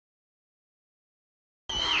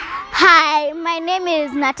Hi, my name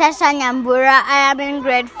is Natasha Nyambura. I am in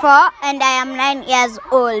grade 4 and I am 9 years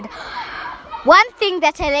old. One thing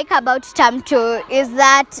that I like about term 2 is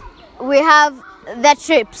that we have the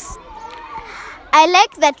trips. I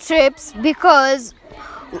like the trips because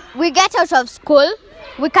we get out of school.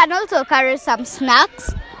 We can also carry some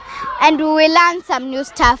snacks and we learn some new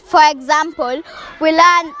stuff. For example, we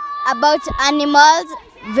learn about animals,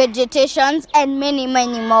 vegetations, and many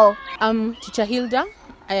more. I'm Teacher Hilda.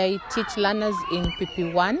 I teach learners in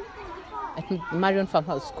PP1 at Marion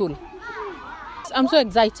Farmhouse School. I'm so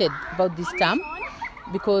excited about this term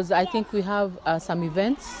because I think we have some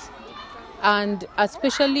events, and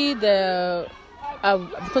especially because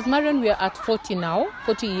Marion, we are at 40 now,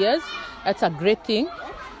 40 years. That's a great thing.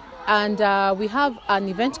 And we have an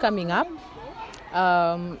event coming up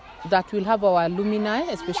that will have our alumni,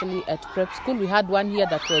 especially at prep school. We had one here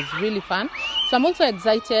that was really fun. So I'm also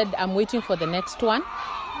excited. I'm waiting for the next one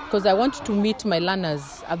because I want to meet my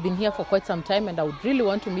learners. I've been here for quite some time and I would really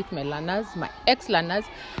want to meet my learners, my ex-learners,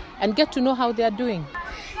 and get to know how they are doing.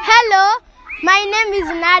 Hello, my name is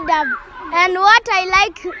Nadav, and what I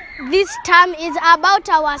like this term is about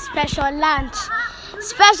our special lunch.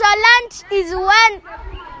 Special lunch is when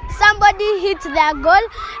somebody hits their goal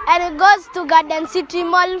and goes to Garden City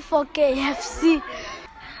Mall for KFC.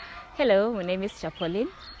 Hello, my name is Chapolin,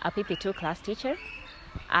 a PP2 class teacher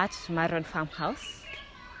at Marion Farmhouse.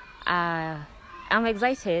 I'm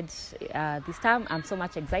excited this time. I'm so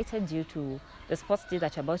much excited due to the sports day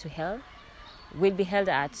that we're about to hold. Will be held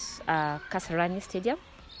at Kasarani Stadium.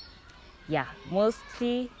 Yeah,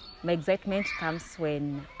 mostly my excitement comes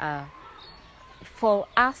when for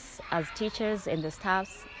us as teachers and the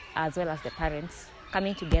staffs as well as the parents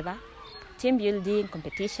coming together, team building,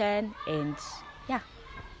 competition, and yeah,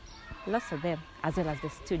 lots of them, as well as the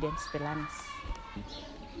students, the learners.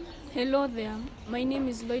 Hello there, my name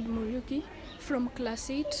is Lloyd Muriuki from Class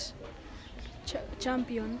 8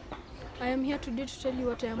 Champion. I am here today to tell you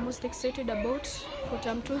what I am most excited about for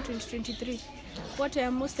Term 2 2023. What I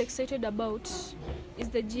am most excited about is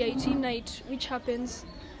the GIT night, which happens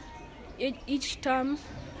each term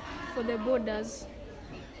for the boarders.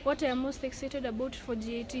 What I am most excited about for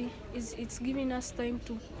GIT is it's giving us time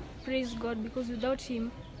to praise God, because without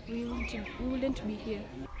Him, we wouldn't be here.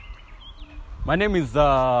 My name is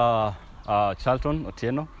Charlton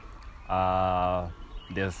Otieno. I'm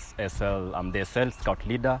the SL Scout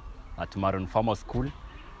Leader at Marion Farmhouse School.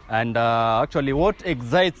 And actually what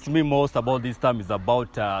excites me most about this term is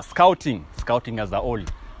about scouting as a whole.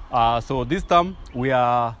 So this term we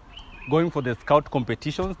are going for the scout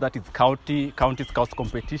competitions, that is county scouts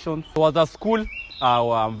competitions. So as a school,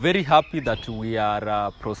 I'm very happy that we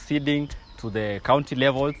are proceeding to the county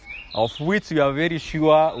levels, of which we are very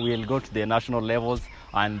sure we'll go to the national levels,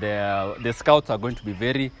 and the scouts are going to be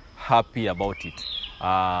very happy about it.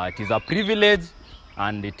 It is a privilege,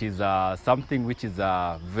 and it is something which is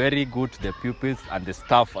very good to the pupils and the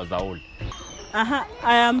staff as a whole. I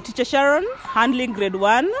am Teacher Sharon, handling grade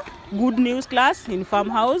 1 good news class in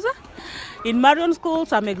Farmhouse. In Marion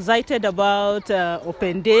schools, I'm excited about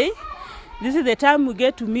open day. This is the time we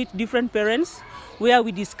get to meet different parents, where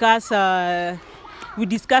we discuss the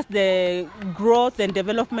growth and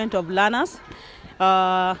development of learners.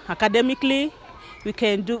 Academically, we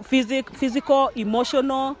can do physical,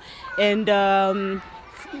 emotional, and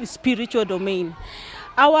spiritual domain.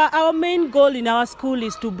 Our main goal in our school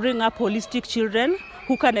is to bring up holistic children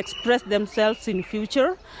who can express themselves in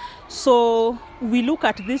future. So we look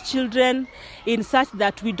at these children in such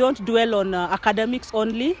that we don't dwell on academics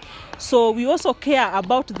only. So we also care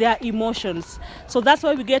about their emotions. So that's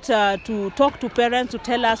why we get to talk to parents to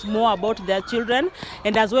tell us more about their children,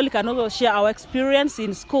 and as well we can also share our experience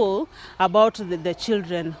in school about the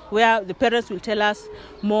children, where the parents will tell us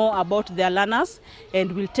more about their learners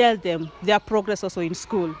and will tell them their progress also in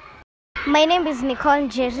school. My name is Nicole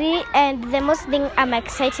Jerry, and the most thing I'm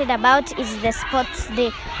excited about is the sports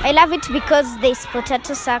day. I love it because there's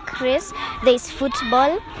potato sack race, there's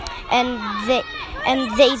football, and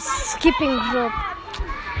there's skipping rope.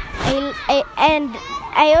 And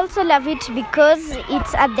I also love it because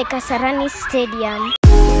it's at the Kasarani Stadium.